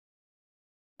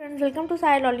Friends, welcome to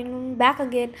Sai Lolling back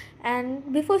again.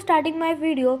 And before starting my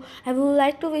video, I would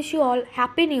like to wish you all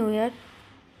Happy New Year.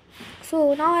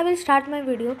 So now I will start my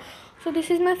video. So this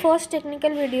is my first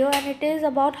technical video and it is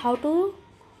about how to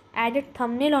add a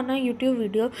thumbnail on a YouTube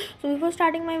video. So before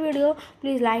starting my video,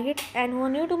 please like it, and who are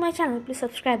new to my channel, please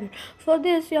subscribe it. For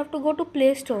this, you have to go to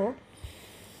Play Store.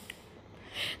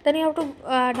 Then you have to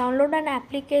download an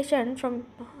application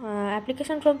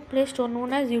from Play Store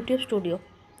known as YouTube Studio.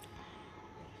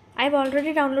 I've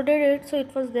already downloaded it, so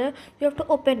it was there. You have to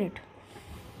open it.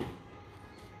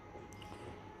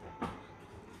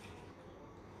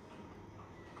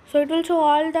 So it will show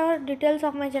all the details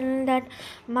of my channel, that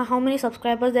how many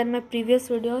subscribers and my previous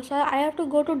videos. So I have to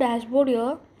go to dashboard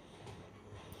here,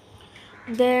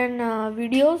 then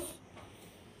videos,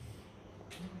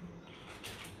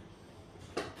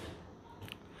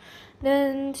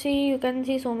 then see, you can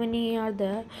see so many are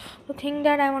there. So think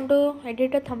that I want to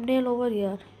edit a thumbnail over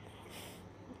here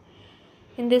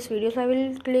in this video. So I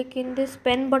will click in this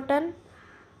pen button,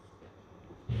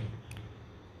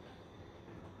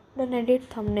 then edit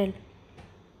thumbnail,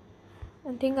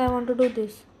 and think I want to do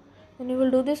this. Then you will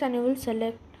do this and you will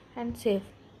select and save.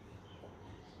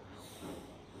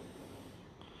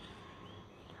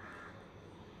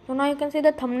 So now you can see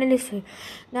the thumbnail is free.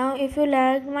 Now if you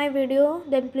liked my video,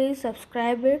 then please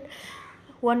subscribe it,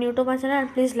 who are new to my channel,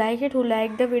 and please like it who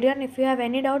liked the video. And if you have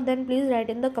any doubt, then please write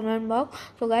in the comment box.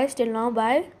 So guys, till now,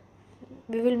 bye.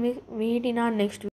 We will meet in our next video.